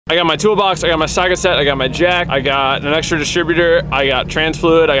I got my toolbox, I got my socket set, I got my jack, I got an extra distributor, I got trans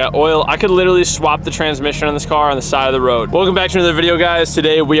fluid, I got oil. I could literally swap the transmission on this car on the side of the road. Welcome back to another video, guys.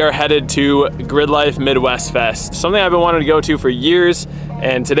 Today we are headed to GRIDLIFE Midwest Fest, something I've been wanting to go to for years,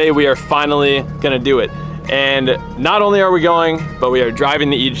 and today we are finally gonna do it. And not only are we going, but we are driving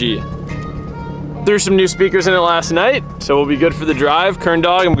the EG. Threw some new speakers in it last night, so we'll be good for the drive. Kern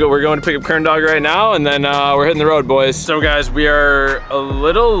Dog, we're going to pick up Kern Dog right now, and then we're hitting the road, boys. So guys, we are a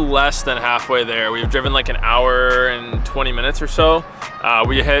little less than halfway there. We've driven like an hour and 20 minutes or so.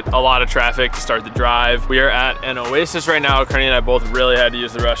 We hit a lot of traffic to start the drive. We are at an Oasis right now. Kearney and I both really had to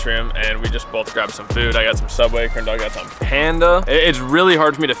use the restroom, and we just both grabbed some food. I got some Subway, Kern Dog got some Panda. It's really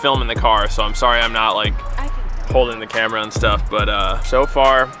hard for me to film in the car, so I'm sorry I'm not like holding the camera and stuff, but so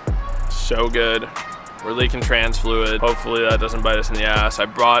far, so good. We're leaking trans fluid. Hopefully that doesn't bite us in the ass. I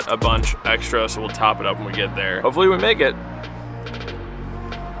brought a bunch extra, so we'll top it up when we get there. Hopefully we make it.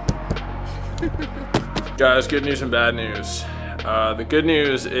 Guys, good news and bad news. The good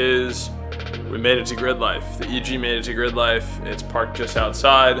news is we made it to GRIDLIFE. The EG made it to GRIDLIFE. It's parked just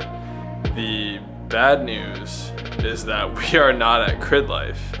outside. The bad news is that we are not at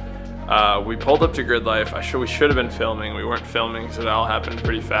GRIDLIFE. We pulled up to GRIDLIFE. We should have been filming. We weren't filming because it all happened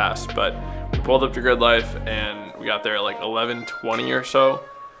pretty fast, but we pulled up to GRIDLIFE and we got there at like 11:20 or so,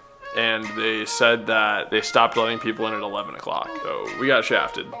 and they said that they stopped letting people in at 11 o'clock. So we got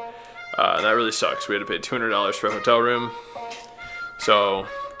shafted. That really sucks. We had to pay $200 for a hotel room. So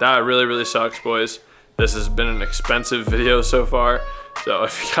that really sucks, boys. This has been an expensive video so far. So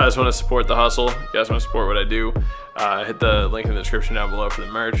if you guys want to support the hustle, if you guys want to support what I do, hit the link in the description down below for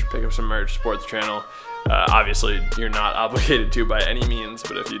the merch. Pick up some merch, support the channel. Obviously, you're not obligated to by any means,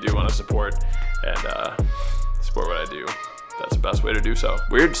 but if you do want to support and support what I do, that's the best way to do so.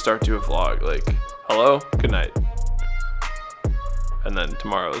 Weird start to a vlog, like, hello, good night. And then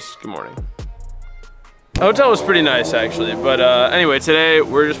tomorrow's good morning. The hotel was pretty nice, actually, but anyway, today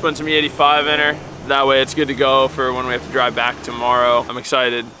we're just putting some E85 in her. That way it's good to go for when we have to drive back tomorrow. I'm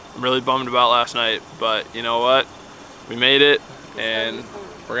excited. I'm really bummed about last night, but you know what? We made it, and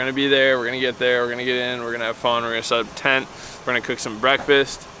we're gonna be there, we're gonna get there, we're gonna get in, we're gonna have fun, we're gonna set up a tent, we're gonna cook some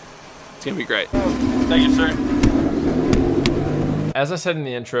breakfast. It's gonna be great. Thank you, sir. As I said in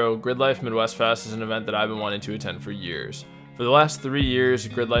the intro, GRIDLIFE Midwest Fest is an event that I've been wanting to attend for years. For the last 3 years,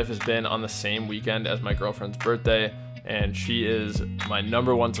 GRIDLIFE has been on the same weekend as my girlfriend's birthday, and she is my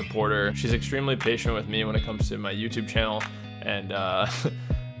 #1 supporter. She's extremely patient with me when it comes to my YouTube channel and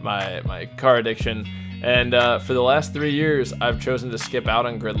my car addiction. And for the last 3 years, I've chosen to skip out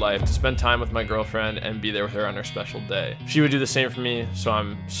on GRIDLIFE to spend time with my girlfriend and be there with her on her special day. She would do the same for me, so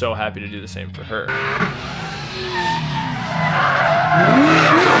I'm so happy to do the same for her.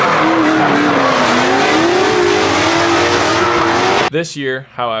 This year,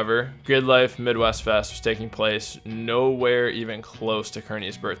 however, GRIDLIFE Midwest Fest was taking place nowhere even close to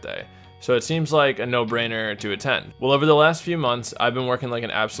Kearney's birthday, so it seems like a no-brainer to attend. Well, over the last few months, I've been working like an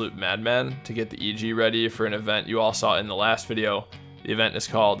absolute madman to get the EG ready for an event you all saw in the last video. The event is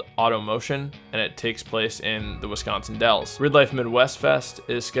called Automotion, and it takes place in the Wisconsin Dells. GRIDLIFE Midwest Fest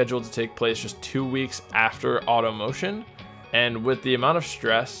is scheduled to take place just 2 weeks after Automotion, and with the amount of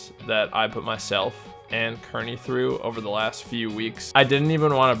stress that I put myself and Kearney through over the last few weeks, I didn't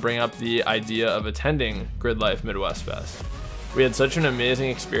even want to bring up the idea of attending GRIDLIFE Midwest Fest. We had such an amazing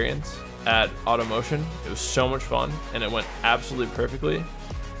experience at Automotion. It was so much fun, and it went absolutely perfectly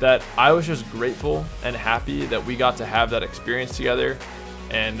that I was just grateful and happy that we got to have that experience together.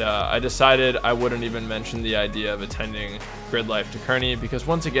 And I decided I wouldn't even mention the idea of attending GRIDLIFE to Kearney, because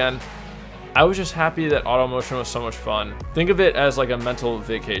once again, I was just happy that Automotion was so much fun. Think of it as like a mental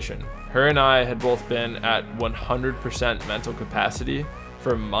vacation. Her and I had both been at 100% mental capacity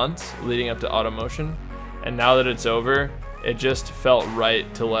for months leading up to Automotion, and now that it's over, it just felt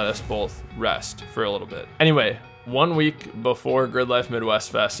right to let us both rest for a little bit. Anyway, 1 week before GRIDLIFE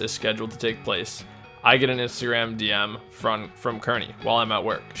Midwest Fest is scheduled to take place, I get an Instagram DM from Kearney while I'm at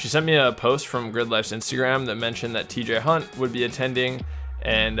work. She sent me a post from GRIDLIFE's Instagram that mentioned that TJ Hunt would be attending,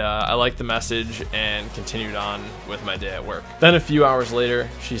 and I liked the message and continued on with my day at work. Then a few hours later,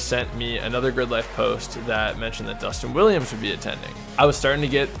 she sent me another GRIDLIFE post that mentioned that Dustin Williams would be attending. I was starting to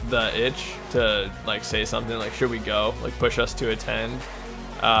get the itch to like say something like, should we go? Like push us to attend.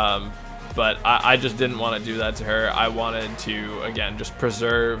 But I just didn't want to do that to her. I wanted to, again, just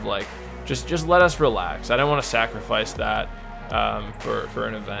preserve, like, just let us relax. I didn't want to sacrifice that for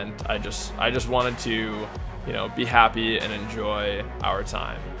an event. I just wanted to, you know, be happy and enjoy our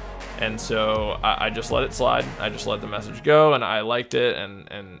time. And so I just let it slide. I just let the message go, and I liked it,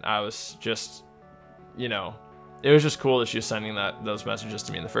 and I was just, you know, it was just cool that she was sending those messages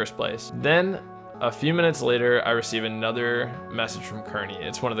to me in the first place. Then a few minutes later, I receive another message from Kearney.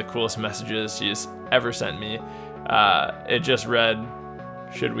 It's one of the coolest messages she's ever sent me. It just read,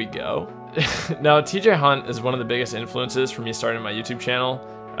 "Should we go?" Now, TJ Hunt is one of the biggest influences for me starting my YouTube channel.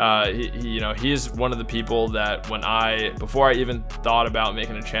 He's one of the people that before I even thought about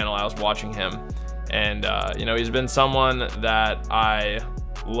making a channel, I was watching him. And, he's been someone that I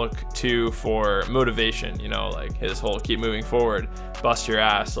look to for motivation, like his whole keep moving forward, bust your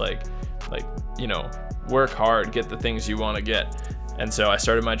ass, work hard, get the things you want to get. And so I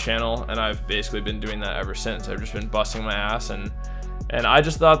started my channel, and I've basically been doing that ever since. I've just been busting my ass, and I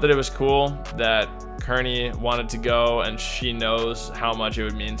just thought that it was cool that Kearney wanted to go, and she knows how much it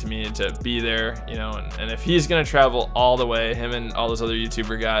would mean to me to be there, and if he's gonna travel all the way, him and all those other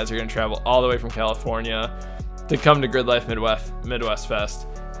YouTuber guys are gonna travel all the way from California to come to GRIDLIFE Midwest Fest,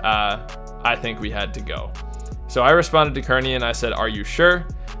 I think we had to go. So I responded to Kearney and I said, "Are you sure?"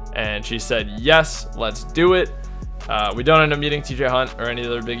 And she said, "Yes, let's do it." We don't end up meeting TJ Hunt or any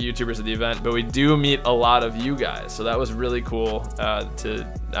other big YouTubers at the event, but we do meet a lot of you guys. So that was really cool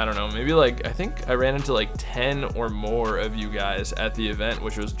I don't know, maybe I think I ran into 10 or more of you guys at the event,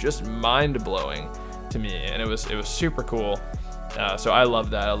 which was just mind-blowing to me. And it was super cool. So I love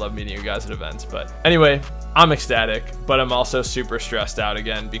that. I love meeting you guys at events. But anyway, I'm ecstatic, but I'm also super stressed out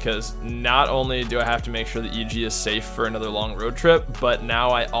again, because not only do I have to make sure the EG is safe for another long road trip, but now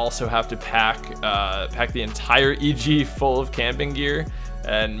I also have to pack the entire EG full of camping gear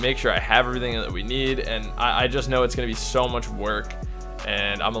and make sure I have everything that we need. And I just know it's going to be so much work,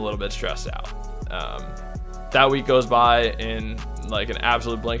 and I'm a little bit stressed out. That week goes by in an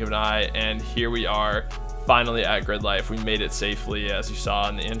absolute blink of an eye, and here we are, finally at GRIDLIFE. We made it safely, as you saw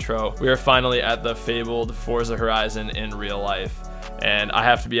in the intro. We are finally at the fabled Forza Horizon in real life. And I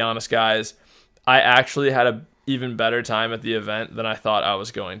have to be honest, guys, I actually had an even better time at the event than I thought I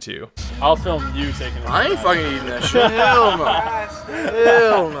was going to. I'll film you taking it. I ain't fucking eating that shit. Hell no.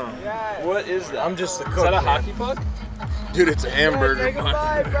 Hell no. What is that? I'm just the cook. Is that a hockey puck? Dude, it's a hamburger. It's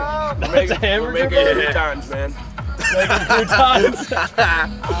a hamburger. We're making it croutons, man. That's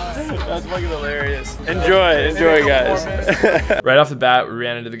fucking hilarious. Enjoy, guys. Right off the bat, we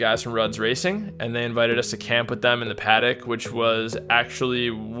ran into the guys from Rudd's Racing, and they invited us to camp with them in the paddock, which was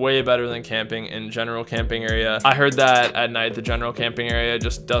actually way better than camping in general camping area. I heard that at night the general camping area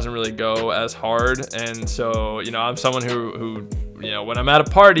just doesn't really go as hard, and so I'm someone who when I'm at a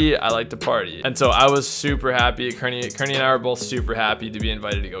party, I like to party. And so I was super happy. Kearney and I were both super happy to be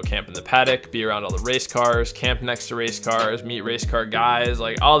invited to go camp in the paddock, be around all the race cars, camp next to race cars, meet race car guys,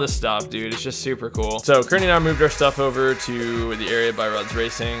 all this stuff, dude. It's just super cool. So Kearney and I moved our stuff over to the area by Rudd's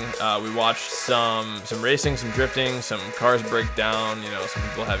Racing. We watched some racing, some drifting, some cars break down, some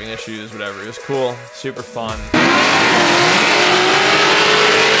people having issues, whatever. It was cool, super fun.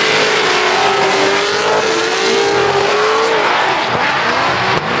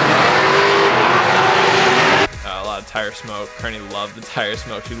 Tire smoke. Kearney loved the tire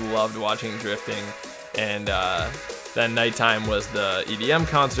smoke. She loved watching drifting. And then nighttime was the EDM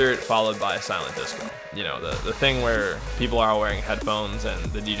concert, followed by a silent disco. The thing where people are all wearing headphones and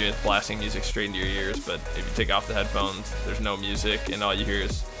the DJ is blasting music straight into your ears, but if you take off the headphones, there's no music, and all you hear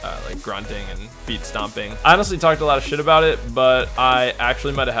is grunting and feet stomping. I honestly talked a lot of shit about it, but I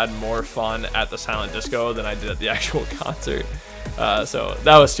actually might have had more fun at the silent disco than I did at the actual concert. So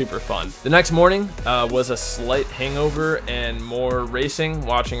that was super fun. The next morning was a slight hangover and more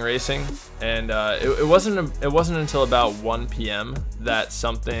watching racing, and it wasn't until about 1 p.m. that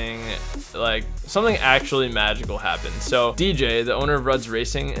something actually magical happened. So DJ, the owner of Rudd's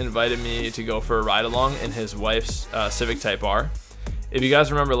Racing, invited me to go for a ride along in his wife's Civic Type R. If you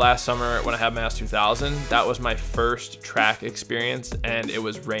guys remember last summer when I had my S2000, that was my first track experience, and it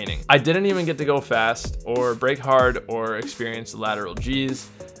was raining. I didn't even get to go fast or brake hard or experience the lateral G's.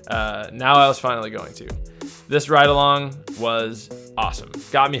 Now I was finally going to. This ride along was awesome.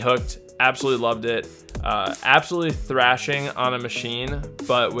 Got me hooked, absolutely loved it. Absolutely thrashing on a machine,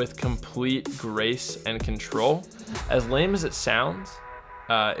 but with complete grace and control. As lame as it sounds,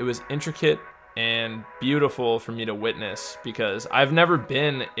 it was intricate and beautiful for me to witness, because I've never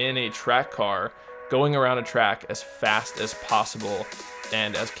been in a track car going around a track as fast as possible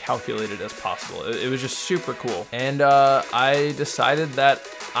and as calculated as possible. It was just super cool. And I decided that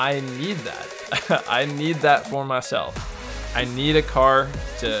I need that. I need that for myself. I need a car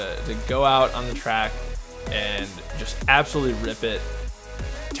to go out on the track and just absolutely rip it,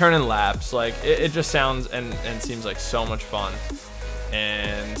 turning laps. It just sounds and seems like so much fun.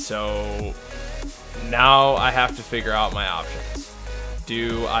 And so now I have to figure out my options.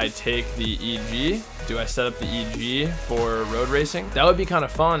 Do I take the EG? Do I set up the EG for road racing? That would be kind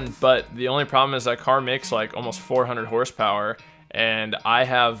of fun, but the only problem is that car makes like almost 400 horsepower, and I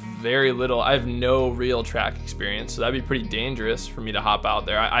have I have no real track experience, so that'd be pretty dangerous for me to hop out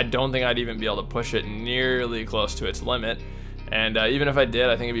there. I don't think I'd even be able to push it nearly close to its limit, and even if I did,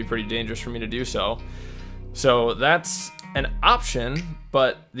 I think it'd be pretty dangerous for me to do so. So that's an option,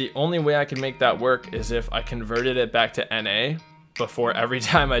 but the only way I can make that work is if I converted it back to NA before every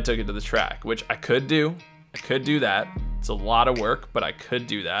time I took it to the track, which I could do. I could do that. It's a lot of work, but I could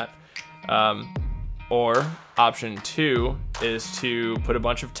do that. Or option 2 is to put a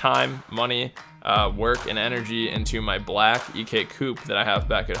bunch of time, money, work, and energy into my black EK Coupe that I have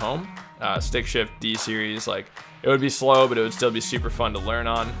back at home. Stick shift D series, like it would be slow, but it would still be super fun to learn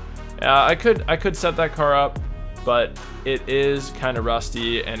on. I could set that car up, but it is kind of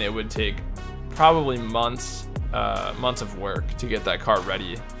rusty, and it would take probably months of work to get that car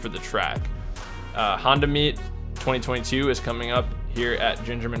ready for the track. Honda Meet 2022 is coming up here at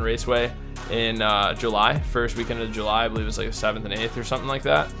Gingerman Raceway in July, first weekend of July. I believe it's like the 7th and 8th or something like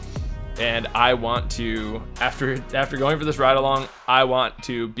that. And I want to, after going for this ride along, I want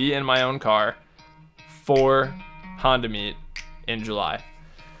to be in my own car for Honda Meet in July.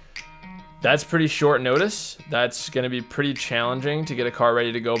 That's pretty short notice. That's gonna be pretty challenging to get a car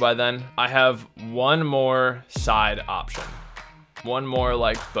ready to go by then. I have one more side option. One more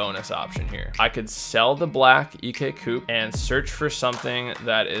like bonus option here. I could sell the black EK Coupe and search for something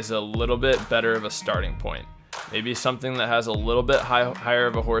that is a little bit better of a starting point. Maybe something that has a little bit higher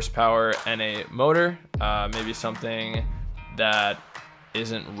of a horsepower and a motor. Maybe something that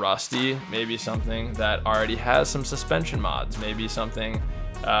isn't rusty. Maybe something that already has some suspension mods. Maybe something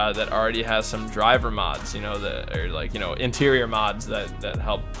that already has some driver mods, interior mods that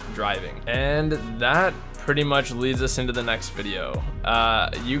help driving. And that pretty much leads us into the next video.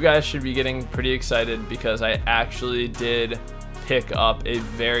 You guys should be getting pretty excited because I actually did pick up a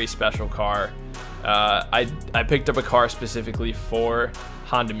very special car. I picked up a car specifically for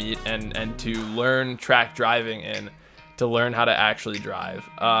Honda Meet and to learn track driving and to learn how to actually drive.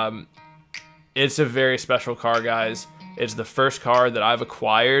 It's a very special car, guys. It's the first car that I've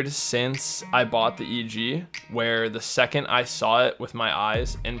acquired since I bought the EG, where the second I saw it with my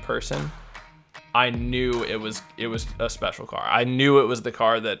eyes in person, I knew it was a special car. I knew it was the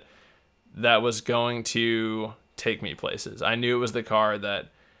car that was going to take me places. I knew it was the car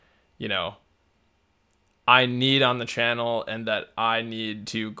that, I need on the channel and that I need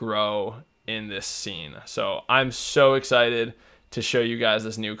to grow in this scene. So I'm so excited to show you guys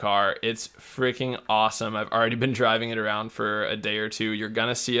this new car. It's freaking awesome. I've already been driving it around for a day or two. You're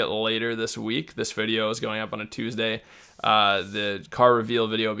gonna see it later this week. This video is going up on a Tuesday. The car reveal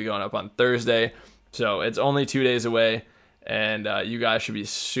video will be going up on Thursday. So it's only 2 days away, and you guys should be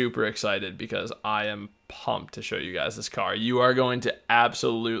super excited because I am pumped to show you guys this car. You are going to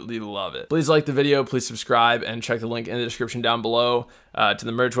absolutely love it. Please like the video, please subscribe, and check the link in the description down below to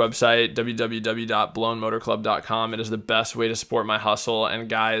the merch website, www.blownmotorclub.com. It is the best way to support my hustle. And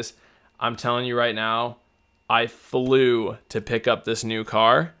guys, I'm telling you right now, I flew to pick up this new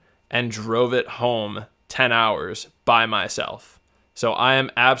car and drove it home 10 hours by myself. So I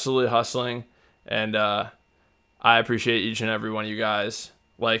am absolutely hustling, and I appreciate each and every one of you guys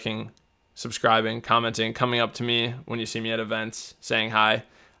liking, subscribing, commenting, coming up to me when you see me at events, saying hi.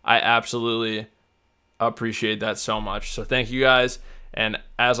 I absolutely appreciate that so much. So thank you guys. And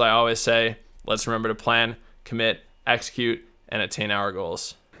as I always say, let's remember to plan, commit, execute, and attain our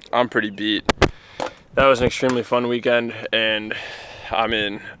goals. I'm pretty beat. That was an extremely fun weekend. And I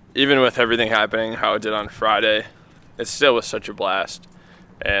mean, even with everything happening, how it did on Friday, it still was such a blast.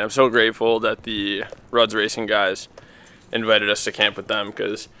 And I'm so grateful that the Ruds Racing guys invited us to camp with them,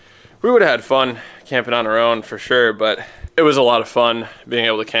 because we would have had fun camping on our own for sure, but it was a lot of fun being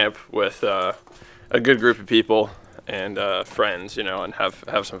able to camp with a good group of people and friends, and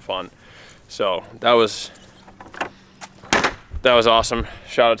have some fun. So that was awesome.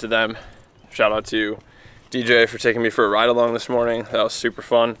 Shout out to them. Shout out to DJ for taking me for a ride along this morning. That was super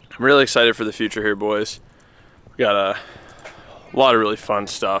fun. I'm really excited for the future here, boys. We got a lot of really fun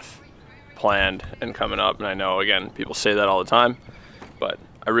stuff planned and coming up, and I know, again, people say that all the time, but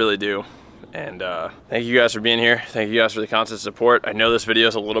I really do. And thank you guys for being here. Thank you guys for the constant support. I know this video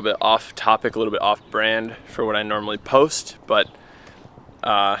is a little bit off topic, a little bit off brand for what I normally post, but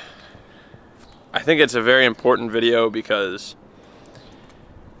I think it's a very important video because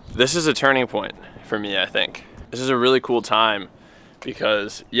this is a turning point for me, I think. This is a really cool time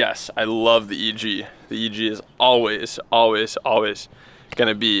because, yes, I love the EG. The EG is always, always, always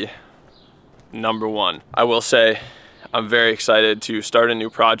gonna be #1. I will say, I'm very excited to start a new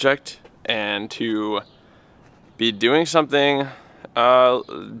project and to be doing something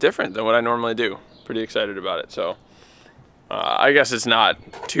different than what I normally do. Pretty excited about it. So I guess it's not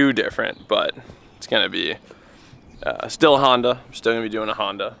too different, but it's gonna be still a Honda. I'm still gonna be doing a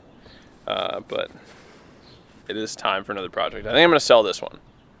Honda, but it is time for another project. I think I'm gonna sell this one.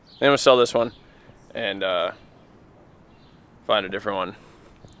 And find a different one,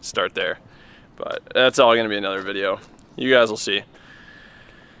 start there. But that's all gonna be another video. You guys will see.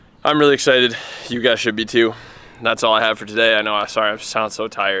 I'm really excited. You guys should be too. And that's all I have for today. I know, sorry I sound so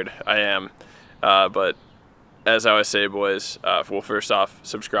tired. I am. But as I always say, boys, well, first off,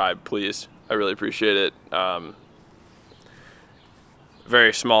 subscribe, please. I really appreciate it.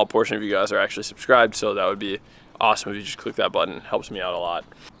 Very small portion of you guys are actually subscribed, so that would be awesome if you just click that button. It helps me out a lot.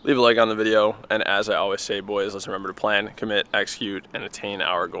 Leave a like on the video, and as I always say, boys, let's remember to plan, commit, execute, and attain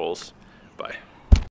our goals. Bye.